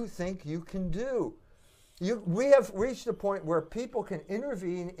what you think you can do. We have reached a point where people can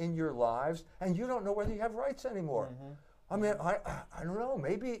intervene in your lives, and you don't know whether you have rights anymore. I mean, I don't know.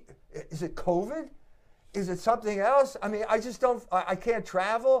 Maybe, is it COVID? Is it something else? I mean, I just don't, I can't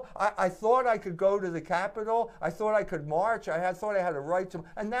travel. I thought I could go to the Capitol. I thought I could march. I thought I had a right to,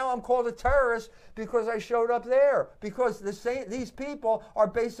 and now I'm called a terrorist because I showed up there. Because these people are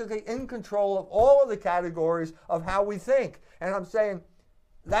basically in control of all of the categories of how we think. And I'm saying,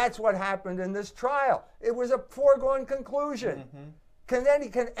 that's what happened in this trial. It was a foregone conclusion. Can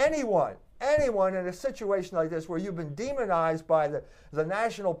anyone in a situation like this where you've been demonized by the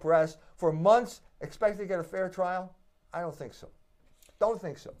national press for months expect to get a fair trial? I don't think so. Don't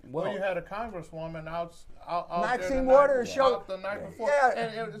think so. Well, you had a congresswoman out Maxine there Waters showed the night before.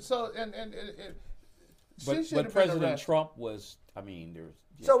 Yeah. And so she should But have been President arrested. Trump was, I mean, there's,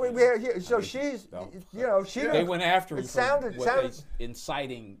 So you we know, here. So I mean, she's, no. you know, she. They went after him It for sounded what sounded. they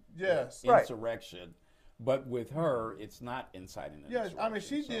inciting Yes. Right. insurrection, but with her, it's not inciting an Yes, I mean,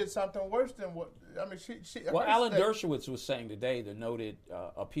 insurrection. she did something worse than what. I mean, she. Well, her Alan state- Dershowitz was saying today, the noted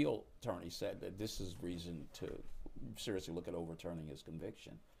appeal attorney said that this is reason to seriously look at overturning his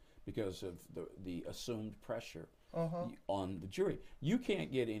conviction because of the assumed pressure on the jury. You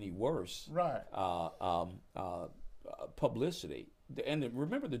can't get any worse Right. publicity. And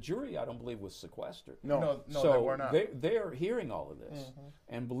remember, the jury, I don't believe, was sequestered. No. No, So they were not. they're hearing all of this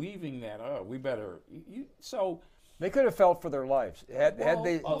and believing that, we better. So They could have felt for their lives had Well,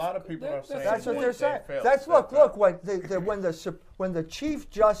 they. A lot of people are saying That's what that they're they saying. felt That's that look when the Chief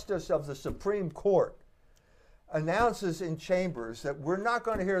Justice of the Supreme Court announces in chambers that we're not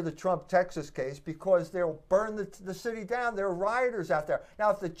going to hear the Trump Texas case because they'll burn the city down. There are rioters out there. Now,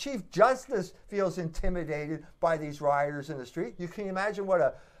 if the Chief Justice feels intimidated by these rioters in the street, you can imagine what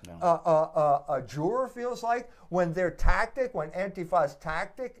a juror feels like when their tactic, when Antifa's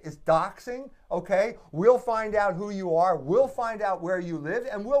tactic is doxing. Okay, we'll find out who you are, we'll find out where you live,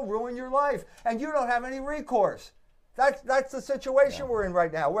 and we'll ruin your life, and you don't have any recourse. That's the situation we're in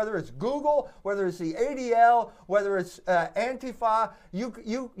right now. Whether it's Google, whether it's the ADL, whether it's Antifa,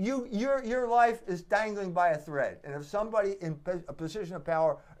 your life is dangling by a thread. And if somebody in a position of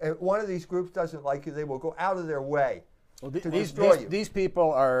power, one of these groups doesn't like you, they will go out of their way to destroy you. These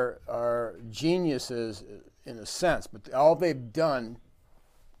people are geniuses in a sense, but all they've done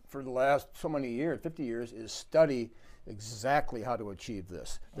for the last so many years, 50 years, is study exactly how to achieve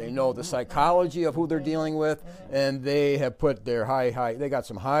this. They know the psychology of who they're dealing with, and they have put their they got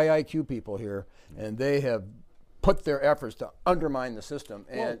some high IQ people here, and they have put their efforts to undermine the system,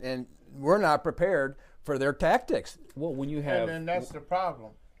 and we're not prepared for their tactics. well, when you have And then that's the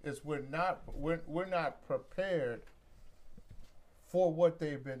problem. Is we're not prepared for what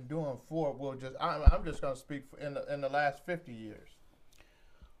they've been doing for. I'm just going to speak for in the last 50 years.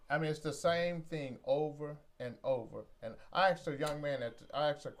 I mean, it's the same thing over and over. And I asked a young man,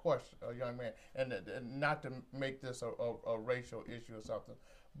 and not to make this a racial issue or something,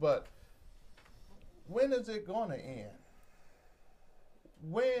 but when is it going to end?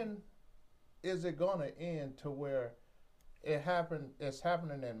 When is it going to end to where it's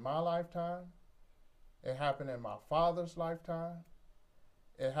happening in my lifetime, it happened in my father's lifetime,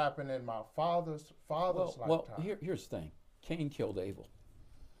 it happened in my father's lifetime. well, here's the thing: Cain killed Abel.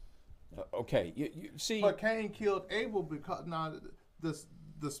 Okay, you see, But Cain killed Abel because now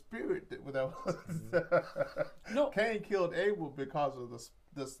the spirit that was No. Cain killed Abel because of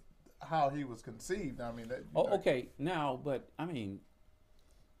this how he was conceived. I mean, okay, now, but I mean,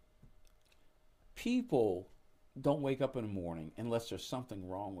 people don't wake up in the morning unless there's something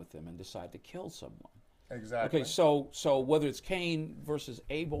wrong with them and decide to kill someone. exactly. Okay, so whether it's Cain versus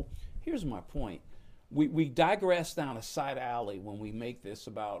Abel, here's my point: we digress down a side alley when we make this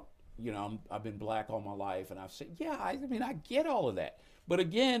about. I've been black all my life, and I've said, I mean, I get all of that. But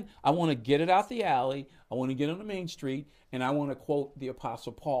again, I want to get it out the alley. I want to get on the main street, and I want to quote the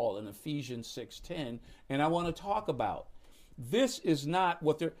Apostle Paul in Ephesians 6:10, and I want to talk about this is not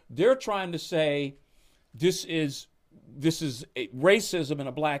what they're trying to say. This is a racism and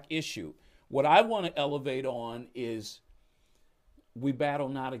a black issue. What I want to elevate on is we battle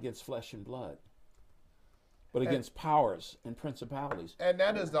not against flesh and blood, but against powers and principalities. And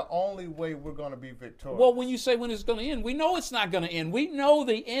that is the only way we're going to be victorious. Well, when you say when it's going to end, we know it's not going to end. We know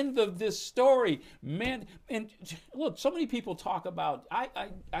the end of this story, man. And look, so many people talk about. I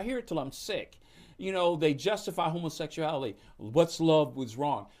hear it till I'm sick. They justify homosexuality. What's love was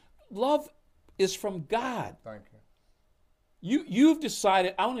wrong. Love is from God. Thank you. You've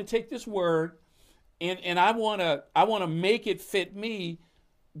decided I want to take this word, and I want to make it fit me.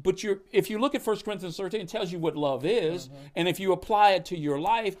 But if you look at 1 Corinthians 13, it tells you what love is. And if you apply it to your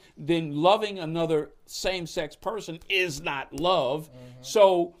life, then loving another same-sex person is not love.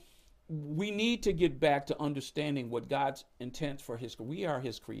 So we need to get back to understanding what God's intent for we are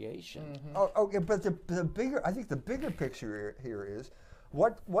his creation. Okay, but the bigger picture here is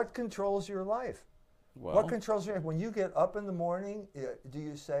what controls your life? Well, What controls your life? When you get up in the morning, do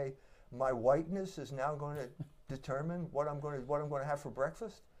you say, my whiteness is now going to determine what I'm going to have for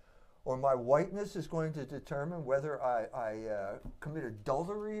breakfast? Or my whiteness is going to determine whether I commit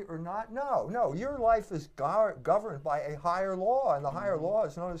adultery or not? No. Your life is governed by a higher law, and the higher law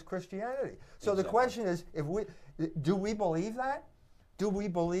is known as Christianity. So the question is, do we believe that? Do we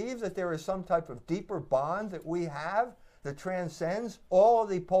believe that there is some type of deeper bond that we have that transcends all of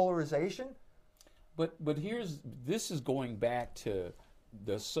the polarization? But this is going back to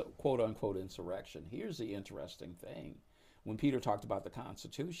the quote unquote insurrection. Here's the interesting thing. when Peter talked about the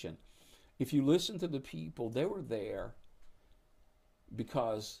Constitution, if you listen to the people, they were there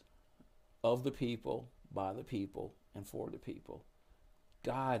because of the people, by the people, and for the people.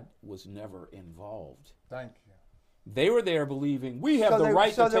 God was never involved. Thank you. They were there believing we have the there,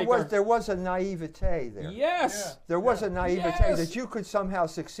 right so to there take was our... there was a naivete there. Yes. There was a naivete Yes. that you could somehow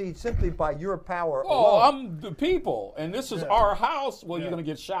succeed simply by your power Oh, alone. I'm the people, and this is our house. Well, you're going to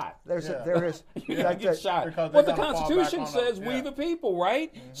get shot. There is You're going to get shot. Because But they're the gonna fall Constitution back on says them. we Yeah. the people,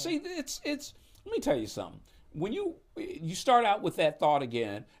 right? See, it's. Let me tell you something. When you start out with that thought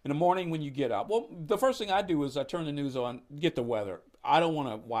again in the morning when you get up, well, the first thing I do is I turn the news on, get the weather. I don't want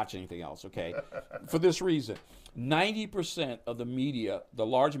to watch anything else, okay? For this reason, 90% of the media, the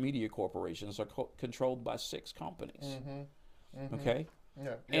large media corporations, are controlled by 6 companies. Okay,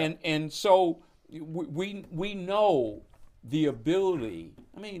 Yeah. and so we know the ability.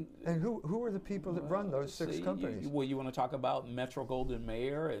 I mean, And who are the people that run those 6 companies? Well, you want to talk about Metro Goldwyn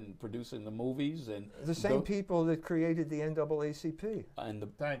Mayer and producing the movies and The same people that created the NAACP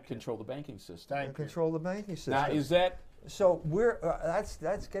and Thank you. control the banking system. and control the banking system. Now, is that So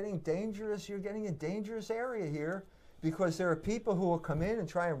that's getting dangerous. You're getting a dangerous area here because there are people who will come in and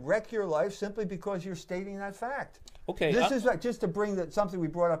try and wreck your life simply because you're stating that fact. okay? This is just to bring something we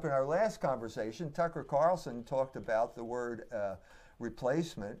brought up in our last conversation. Tucker Carlson talked about the word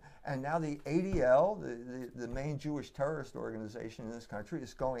replacement, and now the ADL, the main Jewish terrorist organization in this country,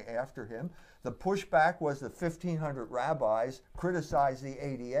 is going after him. The pushback was the 1,500 rabbis criticized the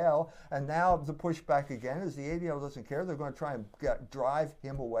ADL, and now the pushback again is the ADL doesn't care. They're going to try and drive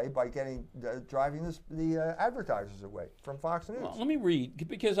him away by driving the advertisers away from Fox News. Well, let me read,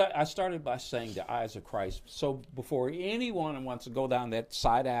 because I started by saying the eyes of Christ. So before anyone wants to go down that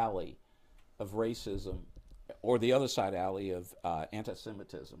side alley of racism or the other side alley of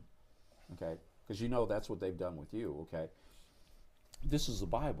anti-Semitism, okay, because you know that's what they've done with you, okay, this is the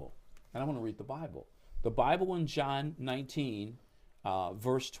Bible, and I want to read the Bible. The Bible in John 19,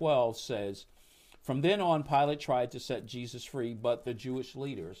 verse 12 says, "From then on, Pilate tried to set Jesus free, but the Jewish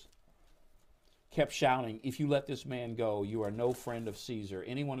leaders kept shouting, 'If you let this man go, you are no friend of Caesar.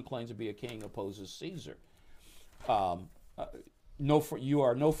 Anyone who claims to be a king opposes Caesar. You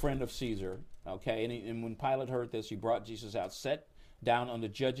are no friend of Caesar.'" Okay, and when Pilate heard this, he brought Jesus out, sat down on the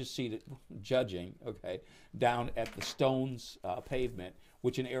judge's seat, judging, okay, down at the stone's pavement,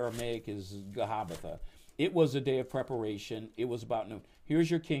 which in Aramaic is Gahabatha. It was a day of preparation. It was about noon. "Here's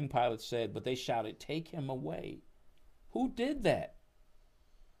your king," Pilate said, but they shouted, "Take him away." Who did that?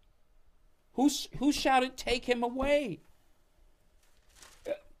 Who shouted, "Take him away"?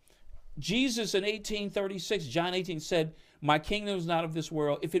 Jesus in 1836, John 18 said, "My kingdom is not of this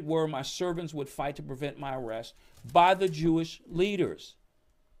world. If it were, my servants would fight to prevent my arrest by the Jewish leaders."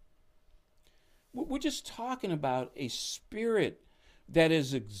 We're just talking about a spirit that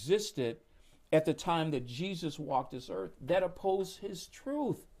has existed at the time that Jesus walked this earth that opposed his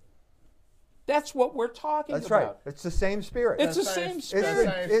truth. That's what we're talking That's about. right. It's the same spirit. It's the same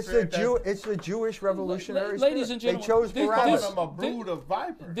spirit. It's the Jewish revolutionary Ladies spirit. and gentlemen, they chose this- Barabbas. Calling them a brood of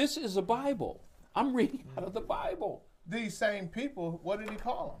vipers. This is the Bible. I'm reading out of the Bible. These same people, what did he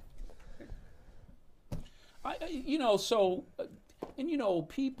call them?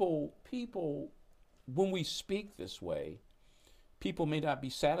 People, when we speak this way, people may not be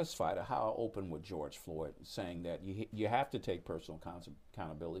satisfied at how open with George Floyd, saying that you have to take personal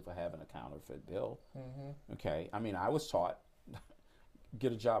accountability for having a counterfeit bill. Okay, I mean, I was taught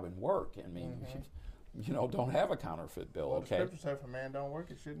get a job and work. I mean, don't have a counterfeit bill. Well, Okay, the scripture said, "If a man don't work,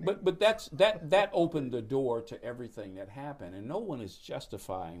 it shouldn't." but that opened the door to everything that happened, and no one is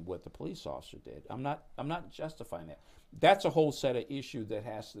justifying what the police officer did. I'm not justifying that. That's a whole set of issues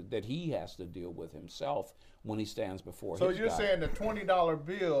that he has to deal with himself when he stands before So his you're God. saying the $20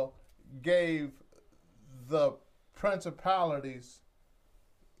 bill gave the principalities,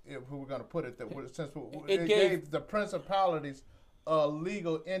 if we were going to put it that it gave the principalities a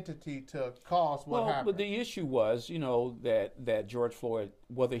legal entity to cause what happened. But the issue was, that George Floyd,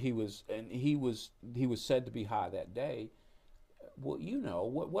 whether he was said to be high that day. Well,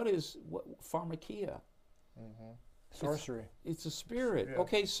 what is pharmakia? Sorcery. It's a spirit. Yeah.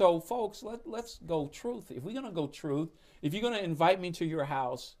 Okay, so folks, let's go truth. If we're going to go truth, if you're going to invite me to your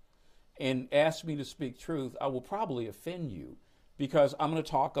house and ask me to speak truth, I will probably offend you because I'm going to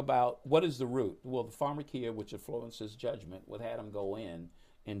talk about what is the root. Well, the pharmakia, which influences judgment, would have him go in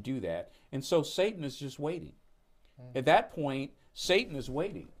and do that. And so Satan is just waiting. At that point, Satan is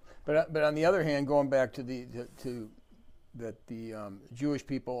waiting. But on the other hand, going back to the Jewish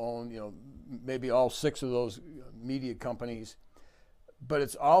people own, maybe all 6 of those media companies. But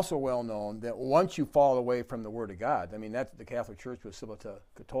it's also well known that once you fall away from the Word of God, I mean, that's the Catholic Church with Civilta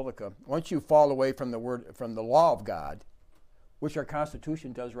Catholica. Once you fall away from the law of God, which our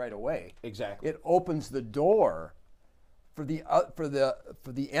Constitution does right away, Exactly. it opens the door for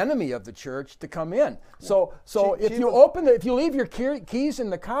the enemy of the church to come in. So if you leave your keys in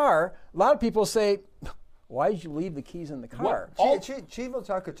the car, a lot of people say, "Why did you leave the keys in the car?"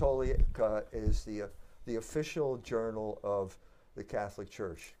 Civiltà Cattolica is the official journal of the Catholic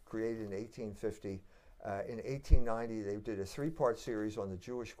Church, created in 1850. In 1890, they did a 3-part series on the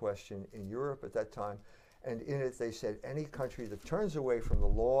Jewish question in Europe at that time. And in it, they said any country that turns away from the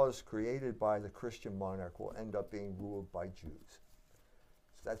laws created by the Christian monarch will end up being ruled by Jews.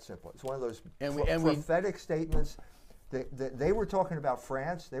 It's that simple. It's one of those prophetic statements. They were talking about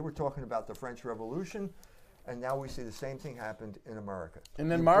France. They were talking about the French Revolution. And now we see the same thing happened in America. And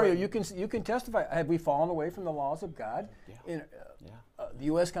then, Mario, you can testify. Have we fallen away from the laws of God? Yeah. In the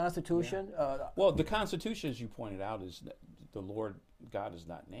U.S. Constitution? Well, the Constitution, as you pointed out, is that the Lord God is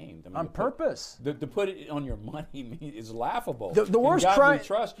not named. I mean, on purpose. To put it on your money is laughable. The worst God crime. we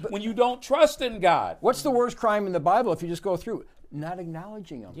trust when you don't trust in God. What's the worst crime in the Bible if you just go through it? Not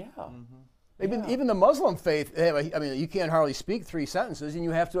acknowledging Him. Yeah. Even the Muslim faith, I mean, you can't hardly speak 3 sentences, and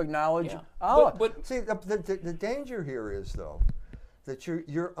you have to acknowledge Allah. But see, the danger here is, though, that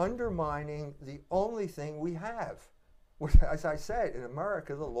you're undermining the only thing we have. As I said, in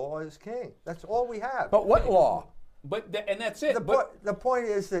America, the law is king. That's all we have. But what law? And that's it. The point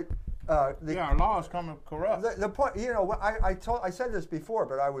is that our law is coming corrupt. the point, I said this before,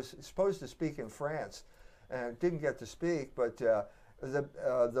 but I was supposed to speak in France, and didn't get to speak. But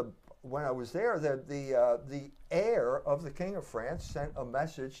when I was there, the heir of the King of France sent a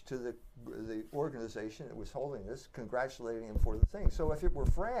message to the organization that was holding this, congratulating him for the thing. So if it were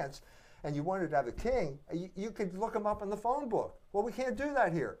France, and you wanted to have a king, you could look him up in the phone book. Well, we can't do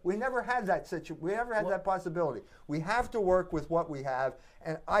that here. We never had that situation. We never had that possibility. We have to work with what we have,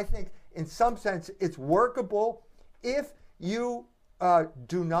 and I think, in some sense, it's workable if you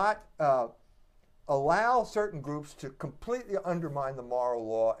do not allow certain groups to completely undermine the moral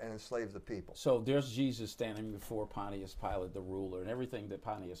law and enslave the people. So there's Jesus standing before Pontius Pilate, the ruler, and everything that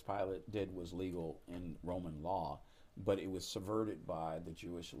Pontius Pilate did was legal in Roman law, but it was subverted by the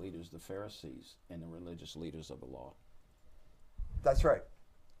Jewish leaders, the Pharisees, and the religious leaders of the law. That's right.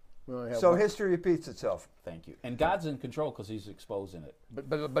 Well, So history repeats itself. Thank you. And God's in control because He's exposing it.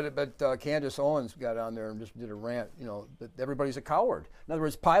 But Candace Owens got on there and just did a rant, that everybody's a coward. In other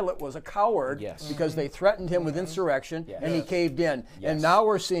words, Pilate was a coward because they threatened him with insurrection, and he caved in. Yes. And now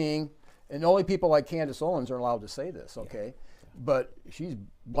we're seeing, and only people like Candace Owens are allowed to say this, okay? But she's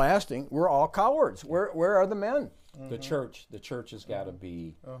blasting, we're all cowards. Where are the men? The church has got to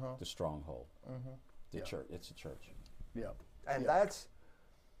be the stronghold. The church, it's the church. Yeah. And that's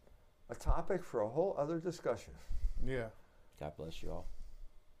a topic for a whole other discussion. Yeah. God bless you all.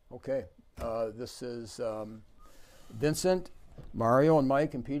 Okay. This is Vincent, Mario, and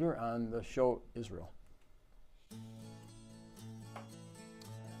Mike, and Peter on the show Israel.